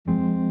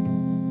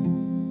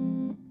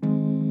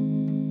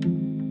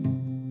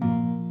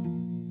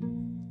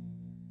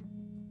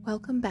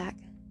Welcome back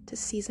to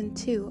Season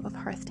 2 of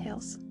Hearth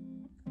Tales.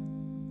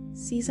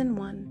 Season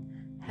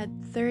 1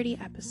 had 30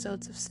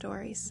 episodes of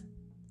stories,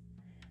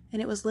 and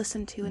it was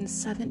listened to in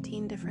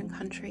 17 different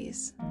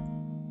countries.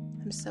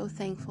 I'm so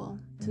thankful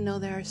to know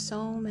there are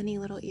so many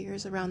little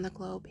ears around the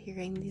globe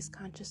hearing these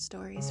conscious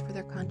stories for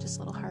their conscious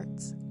little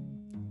hearts.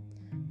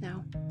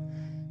 Now,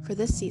 for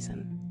this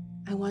season,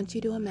 I want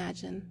you to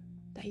imagine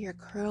that you're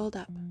curled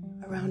up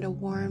around a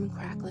warm,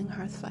 crackling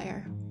hearth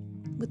fire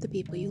with the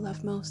people you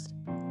love most.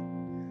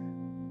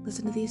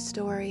 Listen to these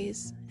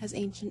stories as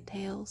ancient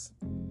tales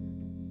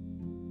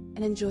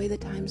and enjoy the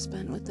time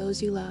spent with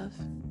those you love,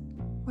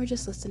 or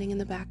just listening in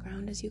the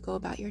background as you go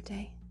about your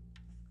day.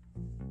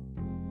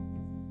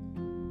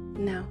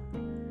 Now,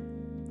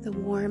 the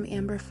warm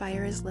amber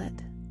fire is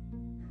lit.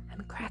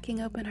 I'm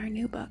cracking open our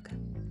new book,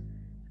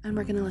 and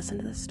we're going to listen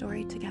to this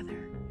story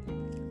together.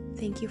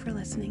 Thank you for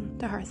listening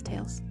to Hearth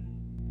Tales.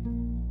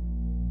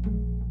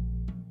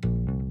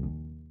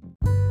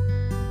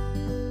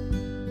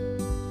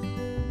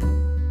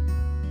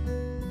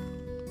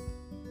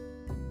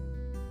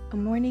 A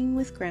Morning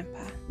with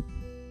Grandpa,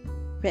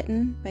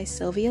 written by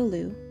Sylvia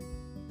Liu,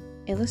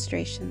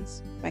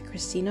 illustrations by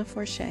Christina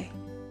Forche.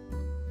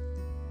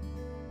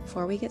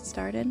 Before we get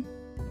started,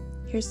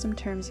 here's some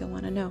terms you'll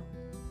want to know.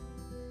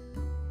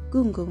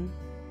 Gungung,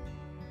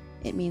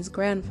 it means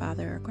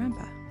grandfather or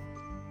grandpa.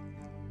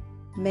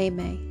 Mei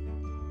Mei,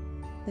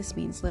 this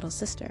means little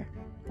sister.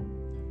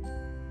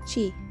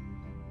 Qi,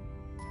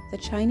 the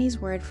Chinese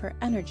word for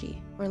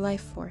energy or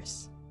life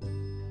force.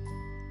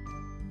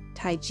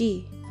 Tai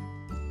Chi,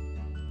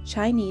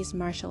 Chinese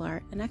martial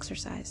art and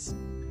exercise.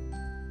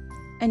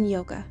 And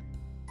yoga,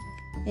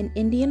 an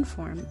Indian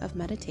form of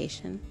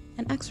meditation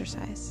and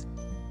exercise.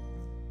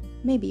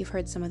 Maybe you've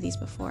heard some of these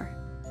before.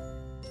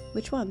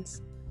 Which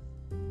ones?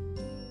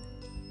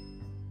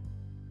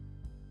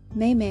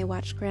 Mei Mei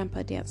watched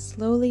Grandpa dance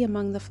slowly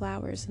among the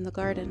flowers in the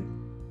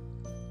garden.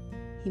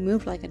 He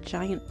moved like a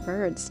giant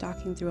bird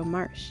stalking through a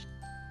marsh.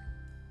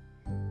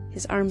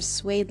 His arms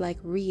swayed like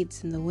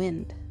reeds in the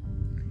wind.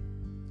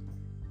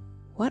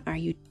 "What are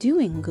you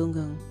doing,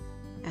 Gungung?"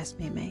 asked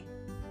Mei Mei.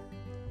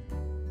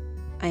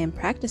 "I am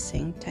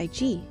practicing Tai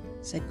Chi,"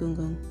 said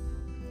Gungung.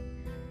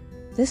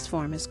 "This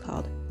form is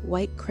called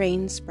white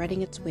crane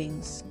spreading its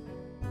wings."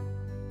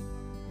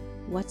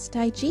 "What's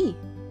Tai Chi?"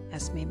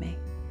 asked Mei Mei.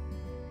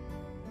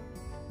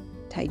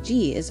 Tai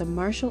Chi is a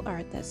martial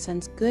art that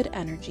sends good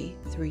energy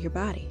through your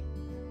body.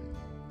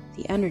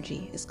 The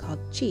energy is called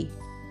Qi,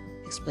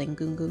 explained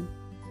Gungung.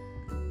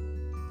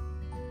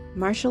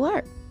 "Martial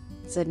art,"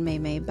 said Mei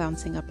Mei,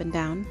 bouncing up and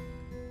down.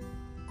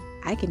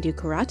 "I can do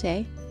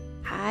karate.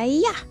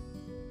 Hi-ya!"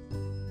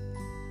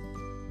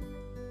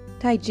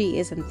 "Tai Chi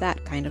isn't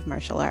that kind of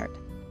martial art,"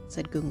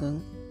 said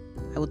Gungung.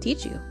 "I will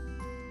teach you.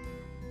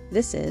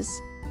 This is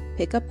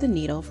pick up the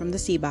needle from the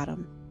sea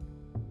bottom."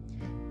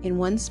 In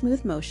one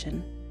smooth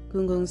motion,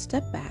 Gungung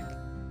stepped back,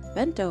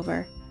 bent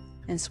over,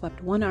 and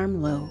swept one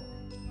arm low.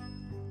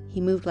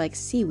 He moved like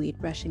seaweed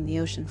brushing the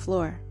ocean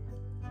floor.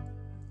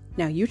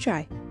 "Now you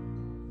try,"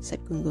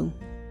 said Gungung.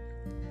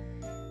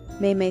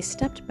 Mei Mei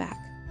stepped back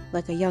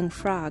like a young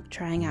frog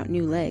trying out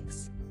new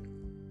legs.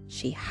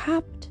 She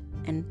hopped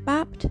and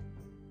bopped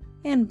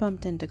and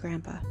bumped into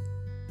Grandpa.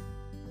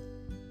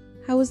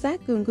 "How was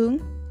that,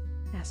 Gungung?"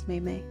 asked Mei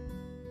Mei.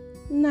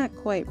 "Not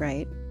quite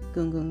right,"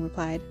 Gungung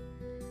replied.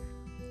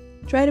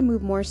 "Try to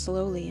move more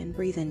slowly and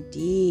breathe in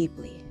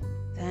deeply.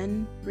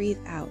 Then breathe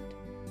out."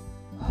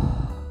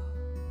 "I'm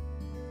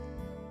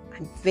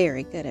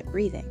very good at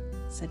breathing,"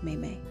 said Mei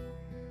Mei.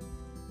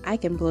 "I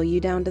can blow you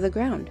down to the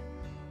ground.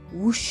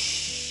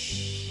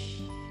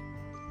 Whoosh!"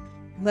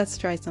 "Let's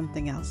try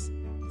something else,"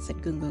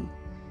 said Gungung.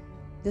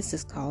 "This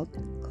is called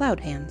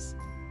cloud hands."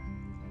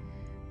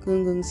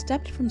 Gungung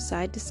stepped from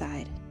side to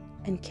side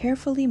and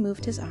carefully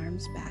moved his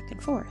arms back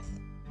and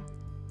forth.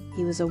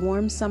 He was a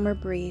warm summer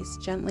breeze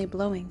gently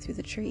blowing through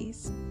the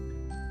trees.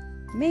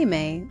 Mei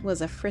Mei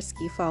was a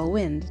frisky fall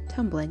wind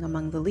tumbling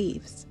among the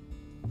leaves.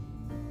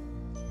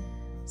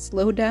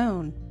 "Slow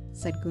down,"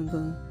 said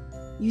Gungung.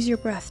 "Use your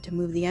breath to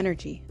move the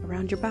energy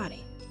around your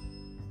body."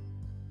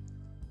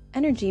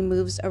 "Energy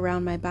moves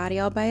around my body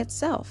all by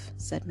itself,"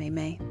 said Mei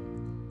Mei.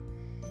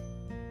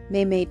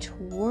 Mei Mei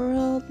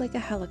twirled like a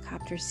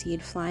helicopter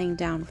seed flying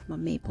down from a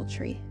maple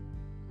tree.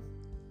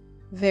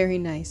 "Very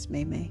nice,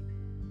 Mei Mei,"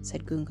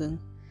 said Gungung.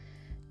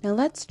 "Now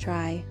let's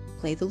try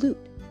play the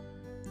lute."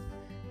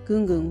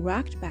 Gungung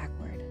rocked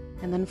backward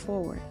and then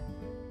forward.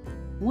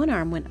 One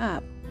arm went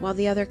up while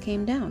the other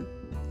came down.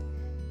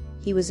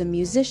 He was a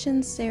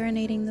musician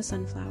serenading the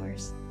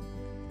sunflowers.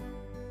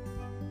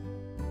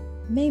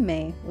 Mei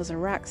Mei was a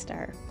rock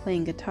star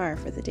playing guitar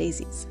for the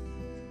daisies.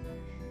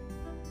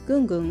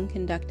 Gungung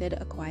conducted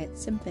a quiet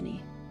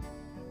symphony.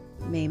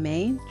 Mei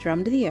Mei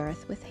drummed the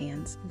earth with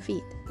hands and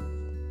feet.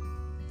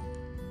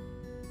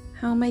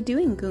 "How am I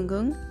doing,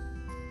 Gungung?"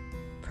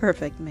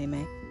 "Perfect, Mei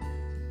Mei."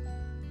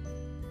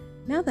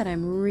 "Now that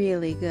I'm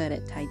really good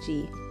at Tai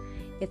Chi,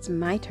 it's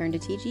my turn to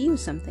teach you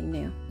something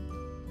new,"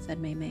 said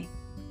Mei Mei.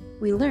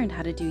 "We learned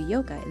how to do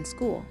yoga in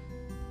school."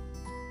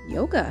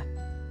 "Yoga?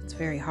 It's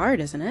very hard,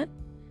 isn't it?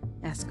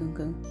 Asked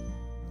Gung.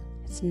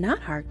 It's not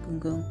hard,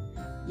 Gung.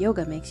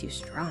 Yoga makes you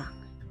strong,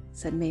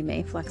 said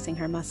Mei, flexing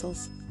her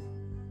muscles.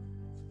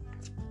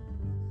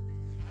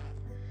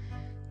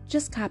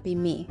 Just copy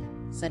me,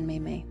 said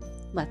Mei.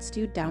 Let's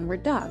do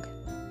downward dog.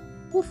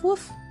 Woof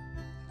woof.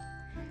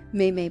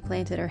 Mei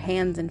planted her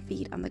hands and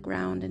feet on the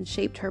ground and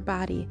shaped her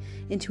body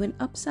into an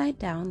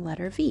upside-down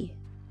letter V.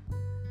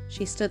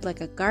 She stood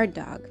like a guard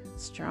dog,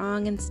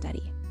 strong and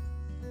steady.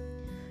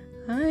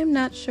 I'm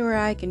not sure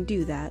I can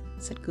do that,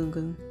 said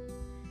Gung.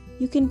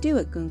 You can do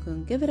it,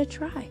 Gung. Give it a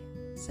try,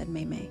 said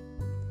Mei.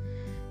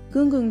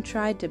 Gung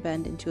tried to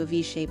bend into a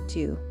V shape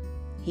too.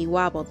 He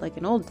wobbled like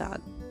an old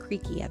dog,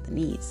 creaky at the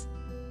knees.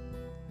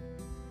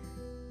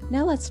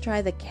 Now let's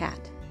try the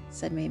cat,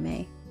 said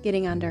Mei,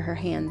 getting onto her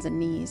hands and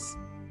knees.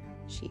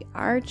 She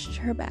arched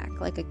her back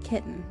like a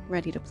kitten,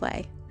 ready to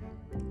play.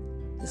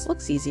 This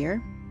looks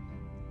easier.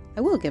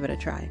 I will give it a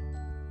try,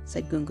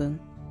 said Gung.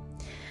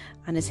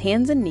 On his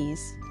hands and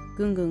knees,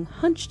 Gung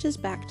hunched his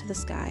back to the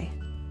sky.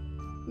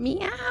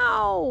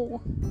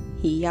 Meow!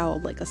 He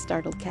yowled like a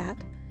startled cat.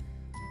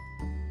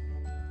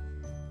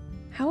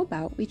 How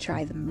about we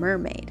try the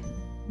mermaid?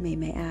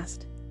 Mei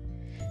asked.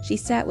 She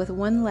sat with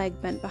one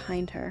leg bent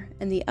behind her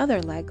and the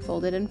other leg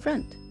folded in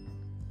front.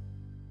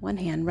 One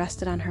hand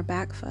rested on her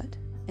back foot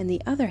and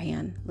the other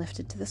hand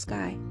lifted to the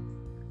sky.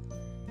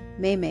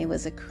 Mei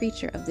was a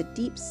creature of the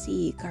deep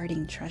sea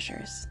guarding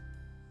treasures.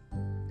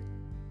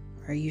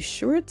 Are you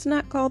sure it's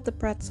not called the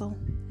pretzel?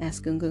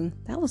 Asked Gung.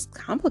 That was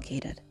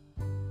complicated.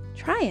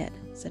 Try it,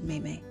 said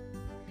Mei.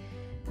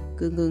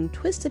 Gung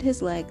twisted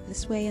his leg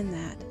this way and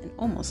that and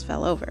almost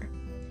fell over.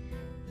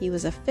 He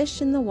was a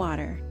fish in the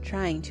water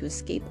trying to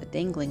escape a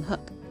dangling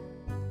hook.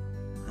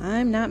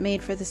 I'm not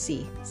made for the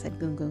sea, said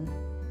Gung.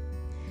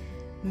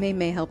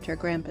 Mei helped her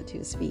grandpa to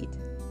his feet.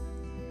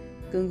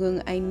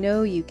 Gung, I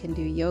know you can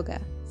do yoga,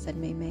 said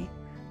Mei.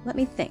 Let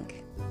me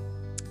think.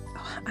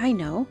 Oh, I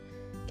know.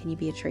 Can you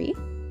be a tree?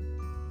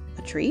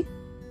 A tree?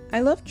 I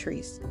love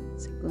trees,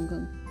 said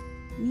Gung.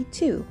 Me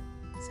too,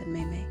 said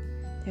Mei.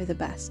 They're the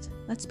best.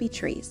 Let's be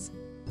trees.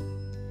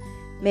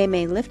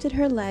 Mei lifted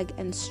her leg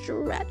and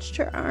stretched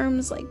her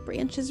arms like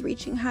branches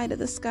reaching high to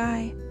the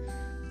sky.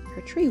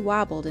 Her tree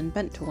wobbled and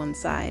bent to one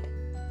side.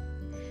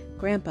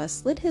 Grandpa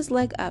slid his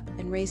leg up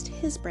and raised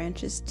his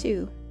branches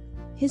too.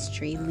 His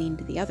tree leaned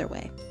the other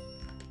way.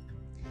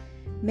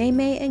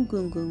 Mei and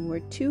Gung were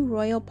two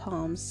royal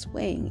palms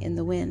swaying in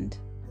the wind.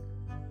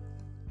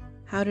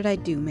 How did I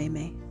do,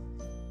 Mei?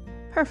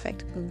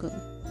 Perfect,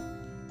 Gung.